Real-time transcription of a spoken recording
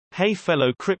Hey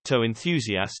fellow crypto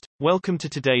enthusiast, welcome to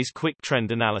today's quick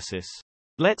trend analysis.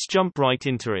 Let's jump right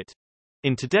into it.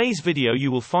 In today's video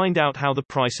you will find out how the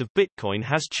price of Bitcoin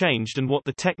has changed and what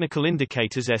the technical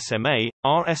indicators SMA,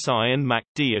 RSI and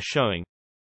MACD are showing.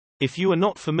 If you are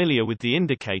not familiar with the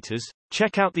indicators,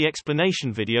 check out the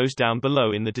explanation videos down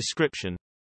below in the description.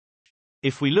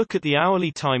 If we look at the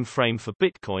hourly time frame for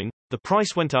Bitcoin, the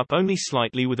price went up only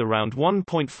slightly with around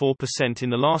 1.4% in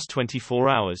the last 24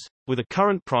 hours, with a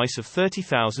current price of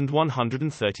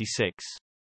 $30,136.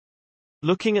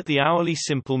 Looking at the hourly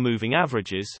simple moving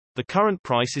averages, the current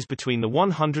price is between the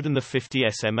 100 and the 50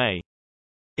 SMA.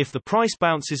 If the price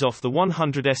bounces off the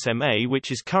 100 SMA,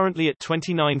 which is currently at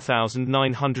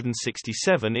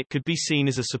 29,967, it could be seen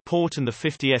as a support, and the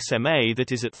 50 SMA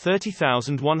that is at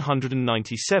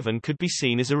 30,197 could be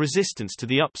seen as a resistance to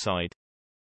the upside.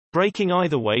 Breaking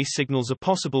either way signals a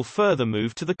possible further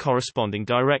move to the corresponding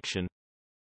direction.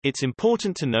 It's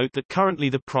important to note that currently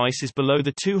the price is below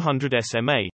the 200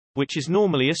 SMA, which is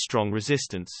normally a strong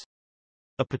resistance.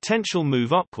 A potential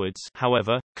move upwards,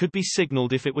 however, could be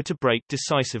signaled if it were to break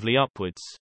decisively upwards.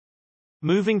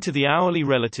 Moving to the hourly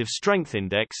relative strength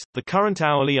index, the current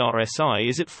hourly RSI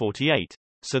is at 48,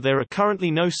 so there are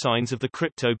currently no signs of the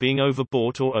crypto being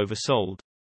overbought or oversold.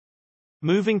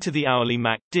 Moving to the hourly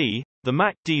MACD, the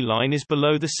MACD line is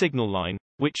below the signal line,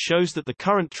 which shows that the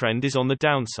current trend is on the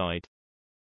downside.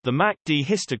 The MACD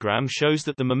histogram shows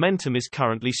that the momentum is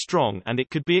currently strong and it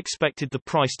could be expected the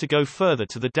price to go further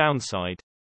to the downside.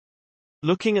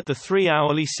 Looking at the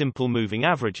 3-hourly simple moving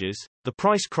averages, the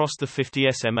price crossed the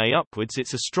 50 SMA upwards.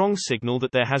 It's a strong signal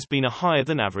that there has been a higher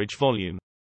than average volume.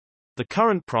 The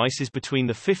current price is between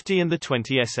the 50 and the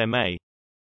 20 SMA.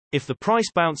 If the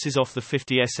price bounces off the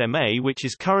 50 SMA, which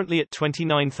is currently at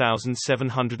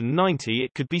 29,790,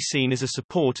 it could be seen as a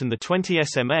support, and the 20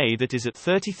 SMA that is at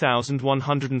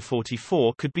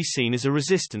 30,144 could be seen as a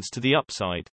resistance to the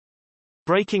upside.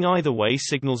 Breaking either way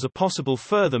signals a possible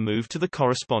further move to the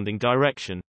corresponding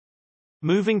direction.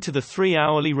 Moving to the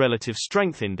 3-hourly relative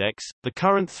strength index, the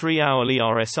current 3-hourly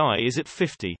RSI is at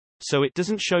 50, so it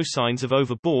doesn't show signs of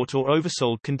overbought or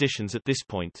oversold conditions at this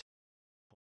point.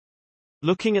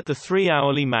 Looking at the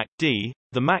 3-hourly MACD,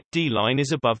 the MACD line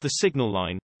is above the signal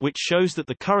line, which shows that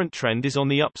the current trend is on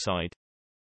the upside.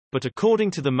 But according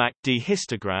to the MACD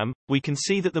histogram, we can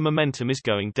see that the momentum is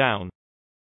going down.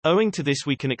 Owing to this,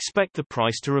 we can expect the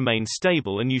price to remain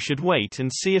stable, and you should wait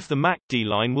and see if the MACD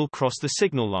line will cross the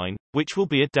signal line, which will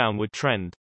be a downward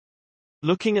trend.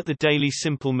 Looking at the daily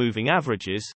simple moving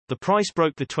averages, the price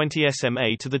broke the 20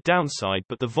 SMA to the downside,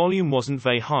 but the volume wasn't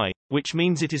very high, which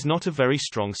means it is not a very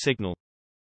strong signal.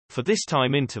 For this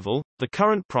time interval, the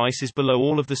current price is below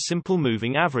all of the simple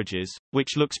moving averages,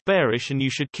 which looks bearish, and you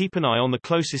should keep an eye on the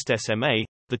closest SMA.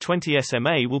 The 20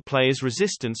 SMA will play as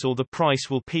resistance, or the price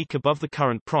will peak above the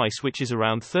current price, which is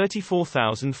around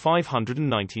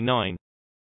 34,599.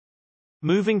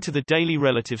 Moving to the daily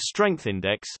relative strength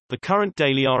index, the current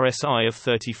daily RSI of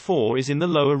 34 is in the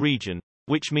lower region,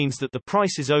 which means that the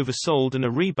price is oversold and a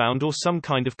rebound or some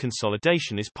kind of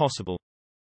consolidation is possible.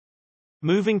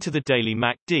 Moving to the daily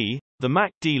MACD, the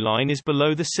MACD line is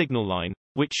below the signal line,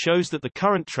 which shows that the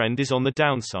current trend is on the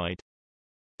downside.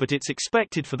 But it's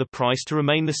expected for the price to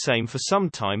remain the same for some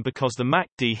time because the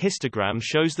MACD histogram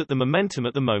shows that the momentum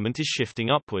at the moment is shifting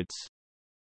upwards.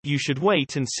 You should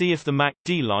wait and see if the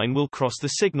MACD line will cross the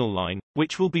signal line,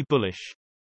 which will be bullish.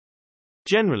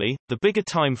 Generally, the bigger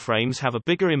time frames have a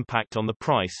bigger impact on the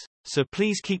price, so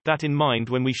please keep that in mind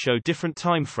when we show different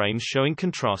time frames showing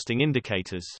contrasting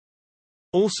indicators.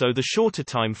 Also, the shorter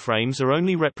time frames are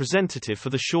only representative for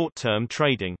the short-term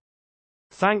trading.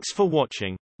 Thanks for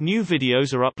watching. New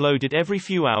videos are uploaded every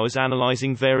few hours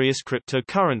analyzing various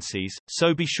cryptocurrencies,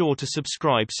 so be sure to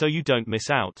subscribe so you don't miss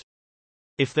out.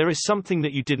 If there is something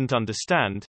that you didn't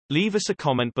understand, leave us a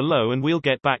comment below and we'll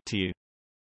get back to you.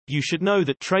 You should know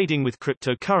that trading with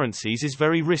cryptocurrencies is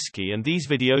very risky, and these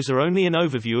videos are only an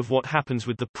overview of what happens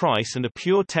with the price and a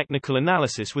pure technical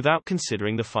analysis without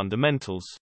considering the fundamentals.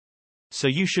 So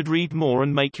you should read more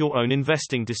and make your own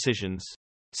investing decisions.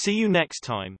 See you next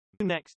time.